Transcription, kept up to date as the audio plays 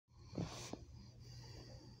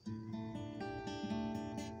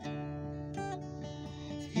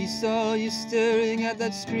He saw you staring at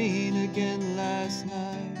that screen again last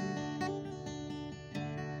night.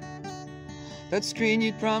 That screen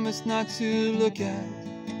you'd promised not to look at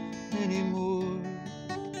anymore.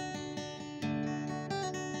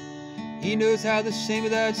 He knows how the shame of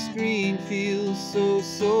that screen feels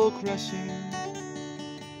so crushing,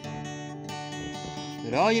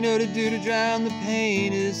 that all you know to do to drown the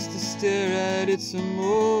pain is to stare at it some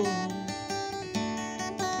more.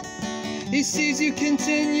 He sees you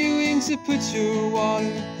continuing to put your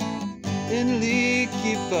water in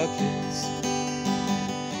leaky buckets.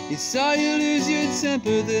 He saw you lose your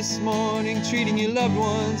temper this morning, treating your loved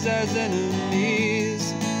ones as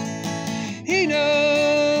enemies. He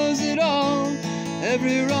knows it all,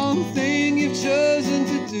 every wrong thing you've chosen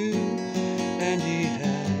to do, and he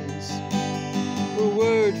has a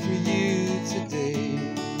word for you today.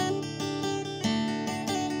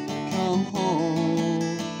 Come home,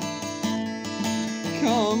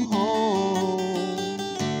 come home.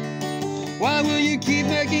 Why will you keep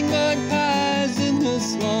making mud pies in the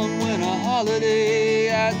slum when a holiday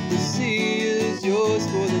at the sea is yours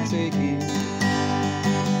for the taking?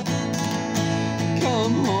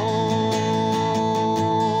 Come home,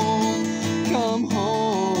 come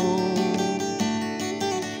home.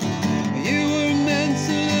 You were meant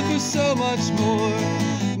to live for so much more.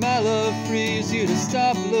 My love frees you to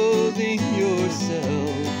stop loathing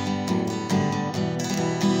yourself.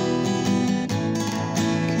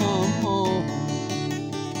 Come home.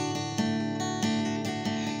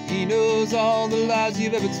 He knows all the lies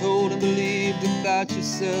you've ever told and believed about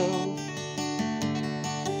yourself.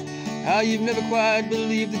 How you've never quite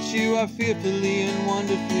believed that you are fearfully and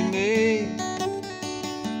wonderfully made.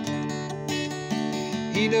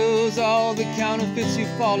 He knows all the counterfeits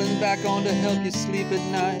you've fallen back on to help you sleep at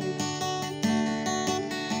night.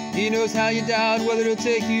 He knows how you doubt whether he'll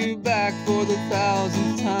take you back for the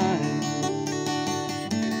 1,000th time.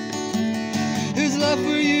 His love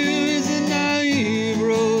for you is a naive,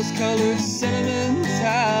 rose-colored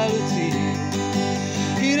sentimentality.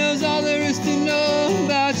 He knows all there is to know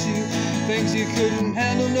about you, things you couldn't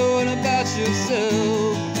handle knowing about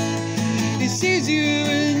yourself. He sees you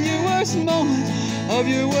in your worst moment of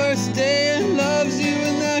your worst day and loves you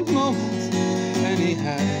in that moment, and he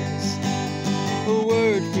has a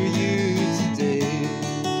word for you today.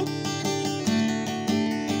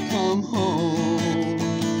 Come home,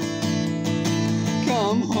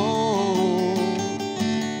 come home.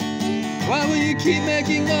 Why will you keep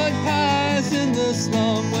making mud pies in the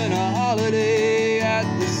slum when a holiday at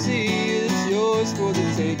the sea is yours for the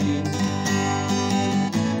taking?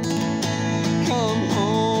 Come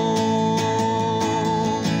home,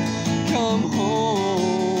 come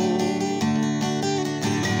home.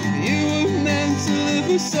 You were meant to live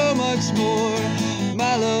for so much more.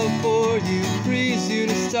 My love for you frees you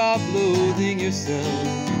to stop loathing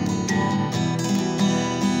yourself.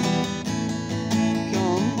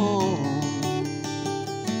 Come home,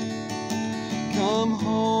 come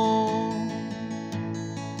home,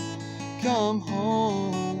 come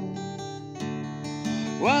home.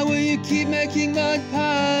 Why will you keep making mud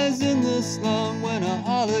pies in the slum when a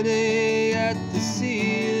holiday at the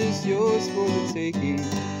sea is yours for the taking?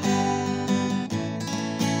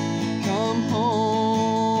 Come home,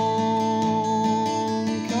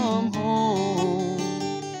 come home.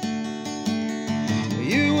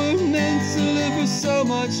 You were meant to live for so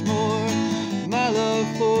much more. My love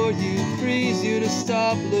for you frees you to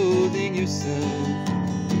stop loathing yourself.